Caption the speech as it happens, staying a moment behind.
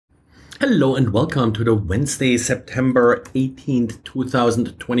Hello and welcome to the Wednesday, September 18th,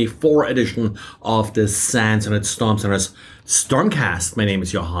 2024 edition of the SANS and Storm Center's Stormcast. My name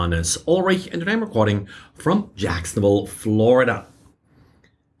is Johannes Ulrich and today I'm recording from Jacksonville, Florida.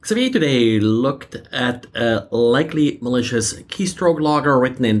 Xavier today looked at a likely malicious keystroke logger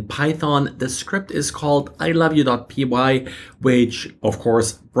written in Python. The script is called iloveyou.py, which of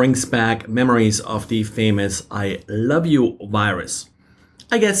course brings back memories of the famous I love you virus.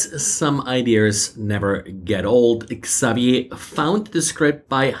 I guess some ideas never get old. Xavier found the script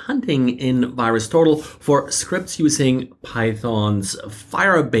by hunting in VirusTotal for scripts using Python's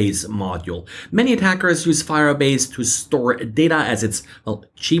firebase module. Many attackers use firebase to store data as it's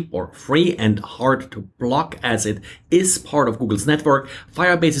cheap or free and hard to block as it is part of Google's network.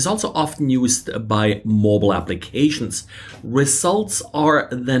 Firebase is also often used by mobile applications. Results are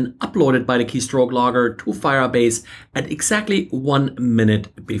then uploaded by the keystroke logger to Firebase at exactly 1 minute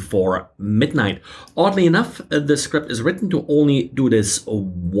before midnight. Oddly enough, the script is written to only do this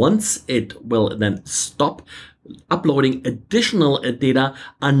once. It will then stop uploading additional data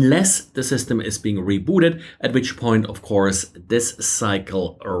unless the system is being rebooted, at which point, of course, this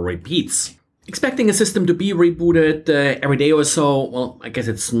cycle repeats. Expecting a system to be rebooted every day or so, well, I guess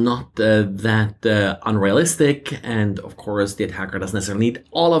it's not that unrealistic. And of course, the attacker doesn't necessarily need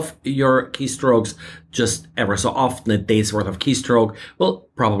all of your keystrokes. Just ever so often, a day's worth of keystroke will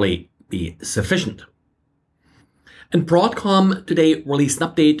probably be sufficient. And Broadcom today released an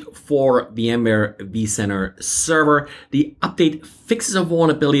update for VMware vCenter server. The update fixes a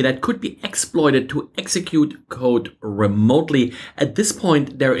vulnerability that could be exploited to execute code remotely. At this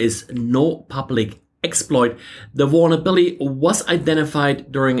point, there is no public exploit. The vulnerability was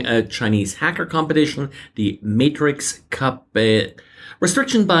identified during a Chinese hacker competition, the Matrix Cup.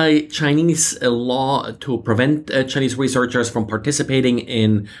 Restriction by Chinese law to prevent Chinese researchers from participating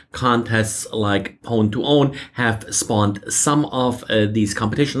in contests like Pwn2Own have spawned some of these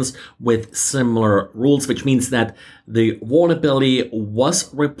competitions with similar rules, which means that the vulnerability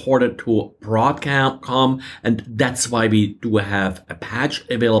was reported to Broadcom, and that's why we do have a patch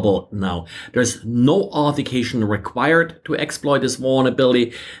available now. There's no authentication required to exploit this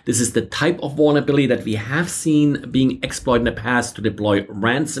vulnerability. This is the type of vulnerability that we have seen being exploited in the past to deploy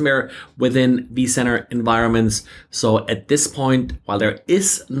ransomware within vCenter environments. So at this point, while there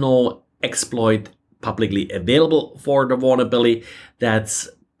is no exploit publicly available for the vulnerability, that's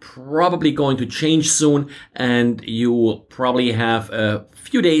probably going to change soon, and you probably have a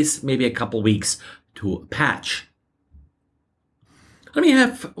few days, maybe a couple weeks to patch. Let me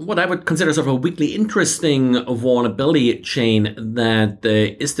have what I would consider sort of a weekly interesting vulnerability chain that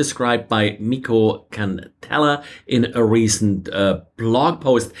is described by Mikko Cantella in a recent blog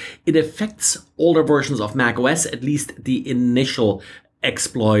post. It affects older versions of macOS. At least the initial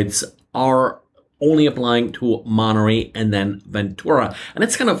exploits are only applying to Monterey and then Ventura. And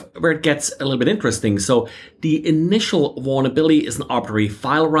that's kind of where it gets a little bit interesting. So the initial vulnerability is an arbitrary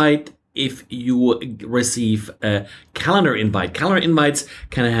file write. If you receive a calendar invite, calendar invites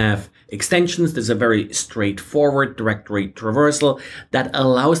can have extensions. There's a very straightforward directory traversal that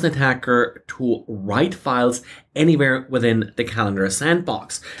allows an attacker to write files anywhere within the calendar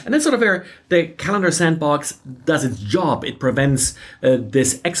sandbox. And that's sort of where the calendar sandbox does its job. It prevents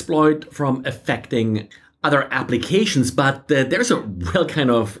this exploit from affecting other applications. But there's a real kind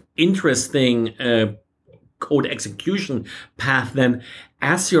of interesting code execution path then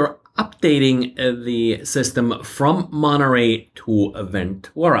as you're updating the system from Monterey to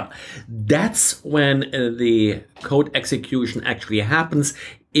Ventura. That's when the code execution actually happens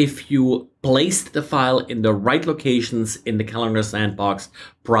if you placed the file in the right locations in the calendar sandbox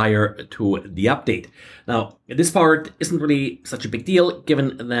prior to the update. Now, this part isn't really such a big deal,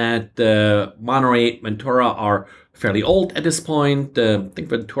 given that Monterey, Ventura are fairly old at this point. I think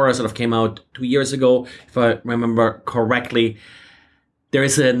Ventura sort of came out 2 years ago, if I remember correctly. There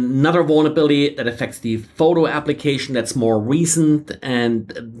is another vulnerability that affects the photo application that's more recent,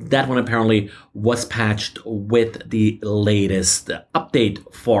 and that one apparently was patched with the latest update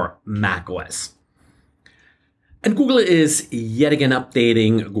for macOS. And Google is yet again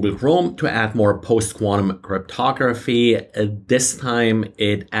updating Google Chrome to add more post-quantum cryptography. This time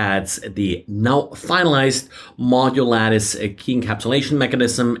it adds the now finalized module lattice key encapsulation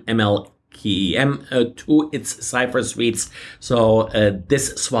mechanism, ML KEM, to its cipher suites. So this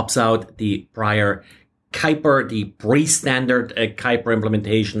swaps out the prior Kuiper, the pre-standard Kuiper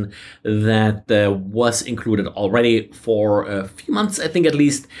implementation that was included already for a few months, I think at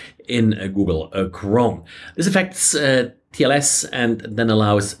least, in Google Chrome. This affects TLS, and then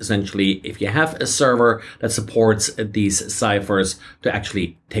allows essentially, if you have a server that supports these ciphers, to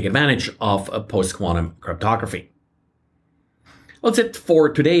actually take advantage of post-quantum cryptography. Well, that's it for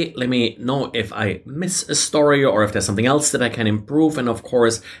today. Let me know if I miss a story or if there's something else that I can improve. And of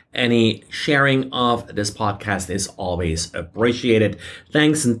course, any sharing of this podcast is always appreciated.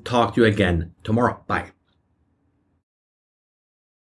 Thanks, and talk to you again tomorrow. Bye.